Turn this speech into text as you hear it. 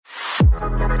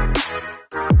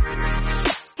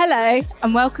Hello,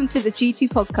 and welcome to the G2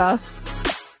 podcast.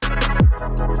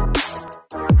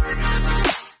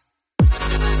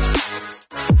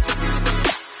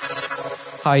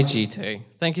 Hi, G2.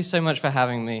 Thank you so much for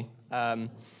having me.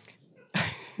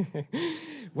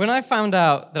 When I found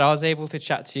out that I was able to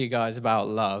chat to you guys about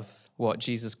love, what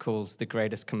Jesus calls the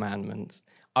greatest commandment,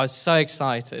 I was so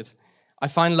excited. I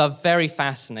find love very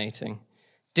fascinating.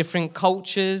 Different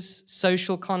cultures,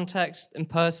 social context, and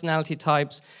personality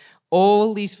types,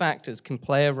 all these factors can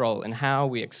play a role in how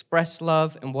we express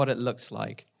love and what it looks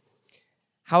like.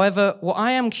 However, what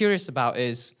I am curious about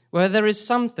is whether there is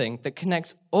something that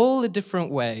connects all the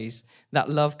different ways that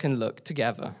love can look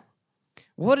together.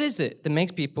 What is it that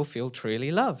makes people feel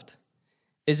truly loved?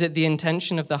 Is it the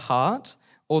intention of the heart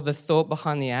or the thought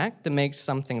behind the act that makes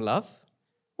something love?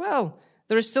 Well,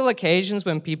 there are still occasions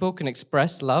when people can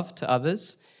express love to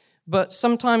others, but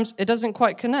sometimes it doesn't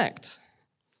quite connect.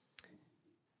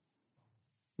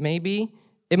 Maybe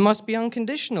it must be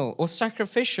unconditional or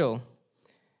sacrificial.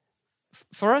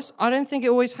 For us, I don't think it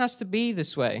always has to be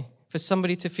this way for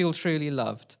somebody to feel truly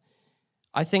loved.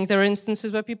 I think there are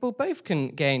instances where people both can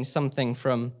gain something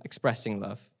from expressing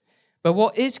love. But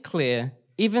what is clear,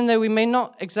 even though we may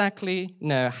not exactly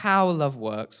know how love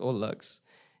works or looks,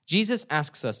 Jesus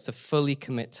asks us to fully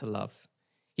commit to love.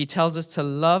 He tells us to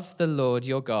love the Lord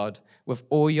your God with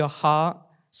all your heart,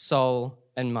 soul,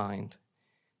 and mind.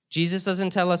 Jesus doesn't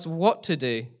tell us what to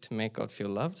do to make God feel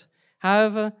loved.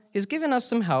 However, he's given us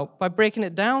some help by breaking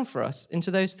it down for us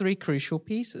into those three crucial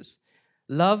pieces.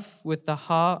 Love with the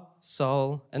heart,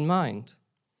 soul, and mind.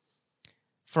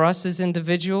 For us as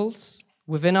individuals,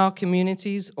 within our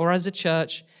communities, or as a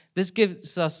church, this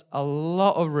gives us a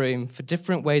lot of room for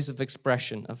different ways of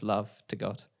expression of love to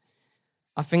God.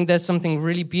 I think there's something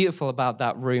really beautiful about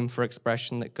that room for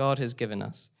expression that God has given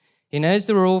us. He knows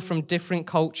that we're all from different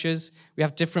cultures. We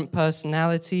have different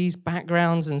personalities,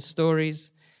 backgrounds, and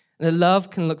stories. And the love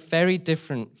can look very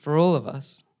different for all of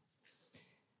us.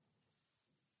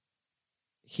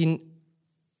 In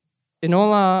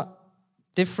all our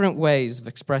different ways of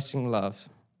expressing love,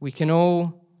 we can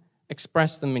all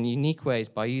express them in unique ways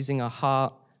by using our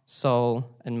heart,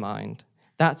 soul, and mind.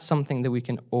 That's something that we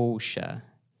can all share.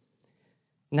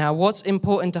 Now, what's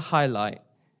important to highlight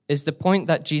is the point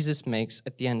that Jesus makes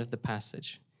at the end of the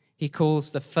passage. He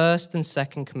calls the first and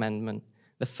second commandment,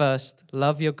 the first,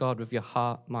 love your God with your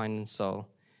heart, mind, and soul.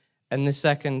 And the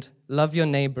second, love your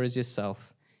neighbor as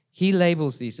yourself. He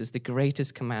labels these as the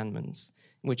greatest commandments,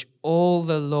 in which all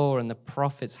the law and the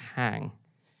prophets hang.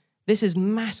 This is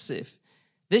massive.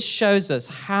 This shows us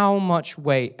how much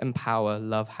weight and power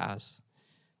love has.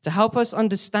 To help us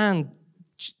understand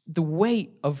the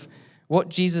weight of what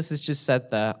Jesus has just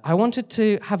said there, I wanted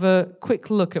to have a quick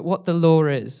look at what the law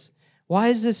is. Why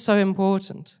is this so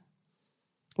important?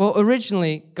 Well,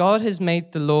 originally, God has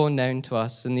made the law known to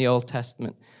us in the Old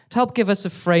Testament to help give us a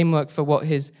framework for what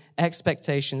his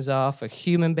expectations are for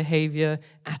human behavior,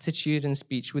 attitude, and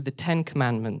speech with the 10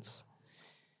 Commandments.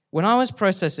 When I was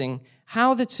processing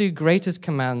how the two greatest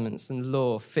commandments and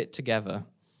law fit together,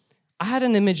 I had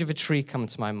an image of a tree come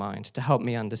to my mind to help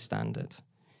me understand it.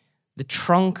 The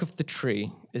trunk of the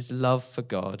tree is love for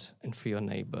God and for your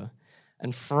neighbor.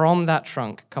 And from that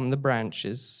trunk come the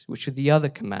branches, which are the other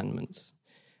commandments.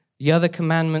 The other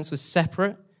commandments were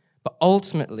separate, but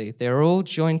ultimately they are all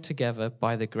joined together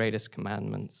by the greatest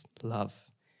commandments, love.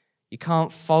 You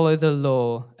can't follow the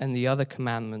law and the other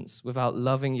commandments without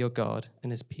loving your God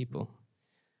and his people.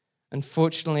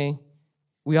 Unfortunately,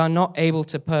 we are not able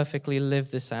to perfectly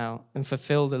live this out and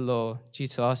fulfill the law due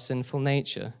to our sinful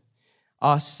nature.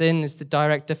 Our sin is the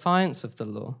direct defiance of the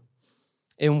law.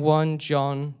 In 1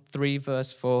 John 3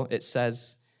 verse 4, it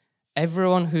says,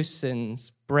 everyone who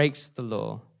sins breaks the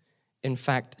law. In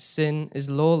fact, sin is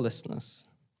lawlessness.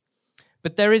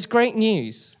 But there is great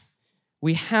news.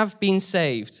 We have been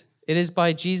saved. It is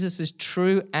by Jesus'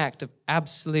 true act of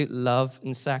absolute love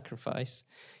and sacrifice.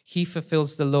 He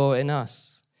fulfills the law in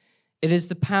us. It's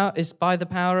by the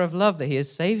power of love that he has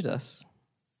saved us.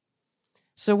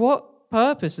 So what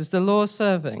purpose is the law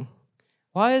serving?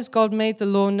 Why has God made the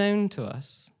law known to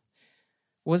us?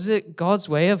 Was it God's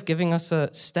way of giving us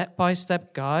a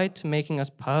step-by-step guide to making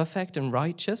us perfect and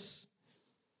righteous?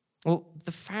 Well,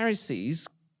 the Pharisees,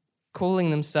 calling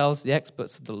themselves the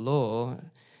experts of the law,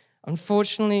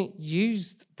 unfortunately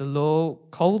used the law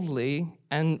coldly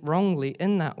and wrongly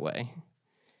in that way.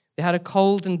 They had a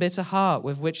cold and bitter heart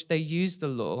with which they used the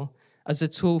law as a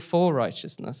tool for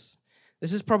righteousness.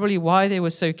 This is probably why they were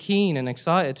so keen and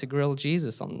excited to grill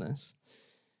Jesus on this.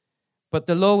 But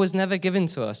the law was never given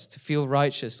to us to feel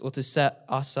righteous or to set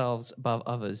ourselves above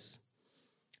others.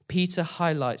 Peter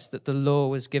highlights that the law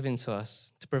was given to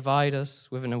us to provide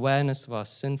us with an awareness of our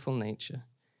sinful nature,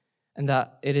 and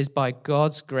that it is by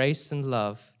God's grace and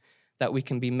love that we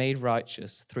can be made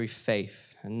righteous through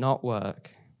faith and not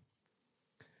work.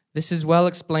 This is well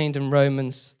explained in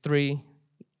Romans 3,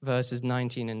 verses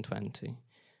 19 and 20,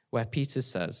 where Peter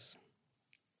says,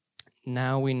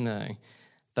 "Now we know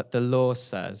that the law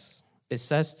says, it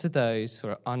says to those who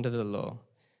are under the law,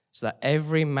 so that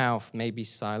every mouth may be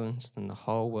silenced and the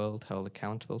whole world held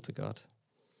accountable to God.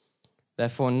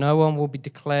 Therefore, no one will be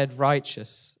declared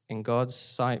righteous in God's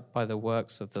sight by the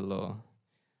works of the law.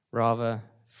 Rather,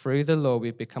 through the law,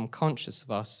 we become conscious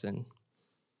of our sin."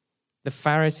 The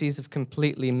Pharisees have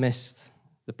completely missed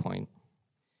the point.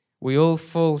 We all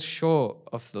fall short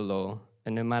of the law,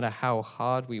 and no matter how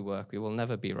hard we work, we will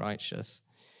never be righteous.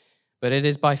 But it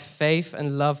is by faith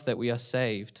and love that we are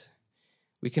saved.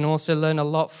 We can also learn a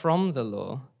lot from the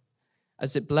law,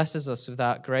 as it blesses us with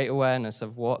that great awareness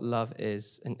of what love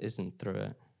is and isn't through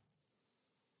it.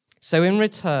 So in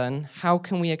return, how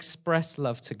can we express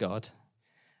love to God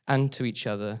and to each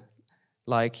other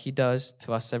like he does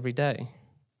to us every day?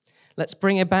 Let's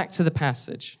bring it back to the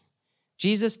passage.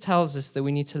 Jesus tells us that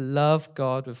we need to love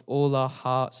God with all our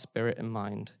heart, spirit, and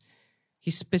mind.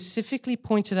 He specifically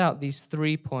pointed out these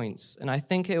 3 points, and I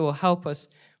think it will help us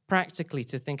practically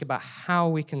to think about how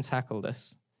we can tackle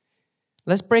this.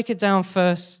 Let's break it down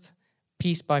first,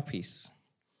 piece by piece.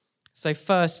 So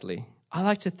firstly, I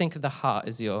like to think of the heart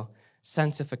as your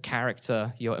center for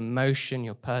character, your emotion,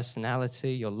 your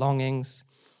personality, your longings.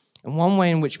 And one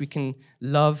way in which we can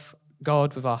love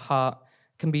God with our heart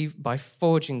can be by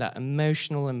forging that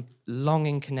emotional and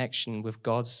longing connection with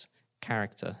God's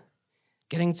character.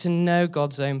 Getting to know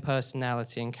God's own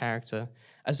personality and character,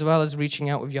 as well as reaching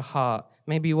out with your heart,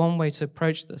 may be one way to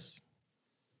approach this.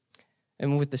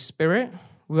 And with the Spirit,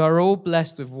 we are all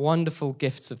blessed with wonderful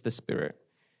gifts of the Spirit.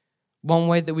 One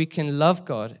way that we can love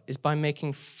God is by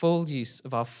making full use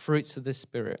of our fruits of the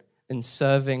Spirit and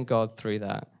serving God through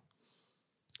that.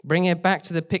 Bring it back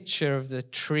to the picture of the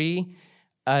tree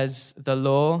as the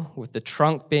law, with the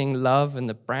trunk being love and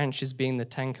the branches being the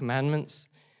 10 Commandments.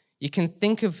 You can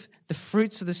think of the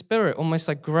fruits of the Spirit almost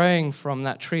like growing from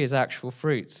that tree as actual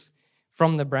fruits,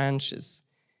 from the branches.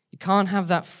 You can't have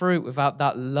that fruit without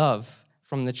that love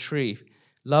from the tree,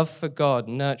 love for God,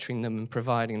 nurturing them and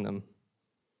providing them.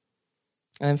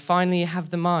 And then finally, you have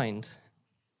the mind.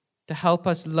 To help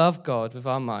us love God with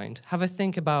our mind, have a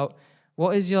think about,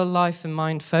 what is your life and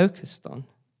mind focused on?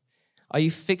 Are you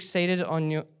fixated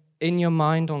in your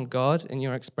mind on God and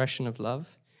your expression of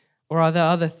love? Or are there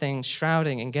other things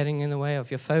shrouding and getting in the way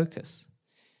of your focus?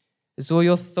 Is all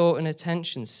your thought and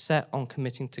attention set on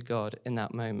committing to God in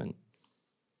that moment?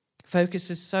 Focus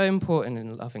is so important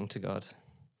in loving to God.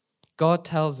 God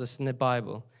tells us in the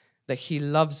Bible that he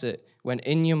loves it when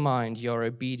in your mind you're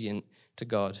obedient to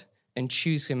God and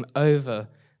choose him over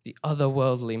the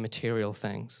otherworldly material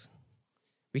things.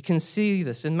 We can see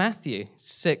this in Matthew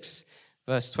 6,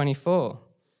 verse 24.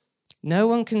 No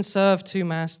one can serve 2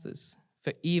 masters,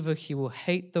 for either he will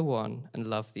hate the one and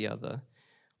love the other,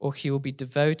 or he will be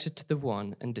devoted to the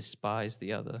one and despise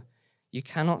the other. You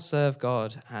cannot serve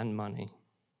God and money.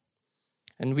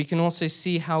 And we can also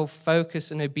see how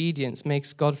focus and obedience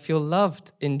makes God feel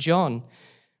loved in John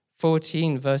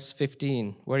 14, verse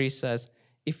 15, where he says,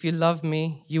 "If you love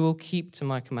me, you will keep to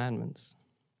my commandments."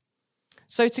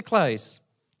 So to close,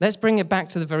 let's bring it back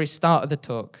to the very start of the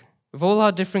talk. With all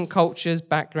our different cultures,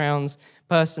 backgrounds,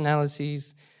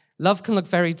 personalities, love can look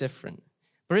very different.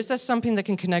 But is there something that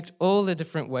can connect all the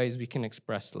different ways we can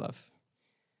express love?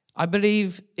 I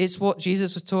believe it's what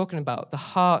Jesus was talking about, the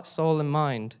heart, soul, and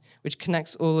mind, which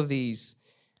connects all of these,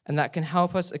 and that can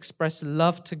help us express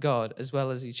love to God as well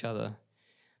as each other.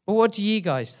 But what do you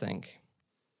guys think?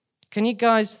 Can you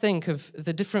guys think of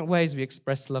the different ways we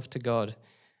express love to God,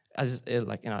 as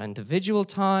like in our individual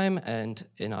time and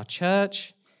in our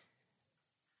church?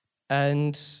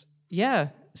 And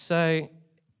yeah, so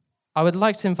I would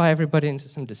like to invite everybody into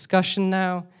some discussion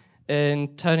now,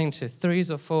 and turning to 3s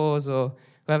or 4s or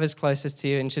whoever's closest to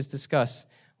you, and just discuss,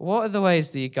 what are the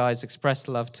ways that you guys express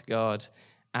love to God,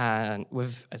 and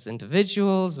as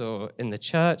individuals or in the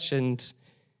church, and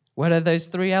whether those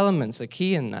 3 elements are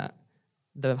key in that: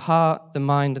 the heart, the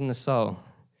mind, and the soul.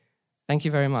 Thank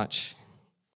you very much.